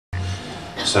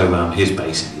So here's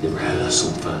basically the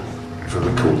rehearsal for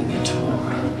recording it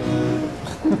tomorrow.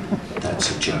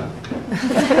 That's a joke.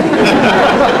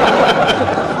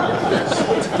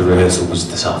 The rehearsal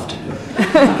was this afternoon.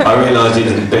 I realised it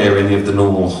didn't bear any of the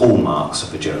normal hallmarks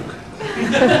of a joke.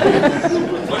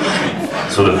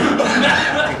 Sort of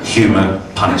humour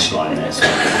punchline there.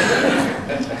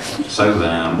 So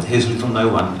here's Little No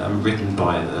One, written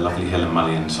by the lovely Helen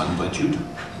Mully and sung by Jude.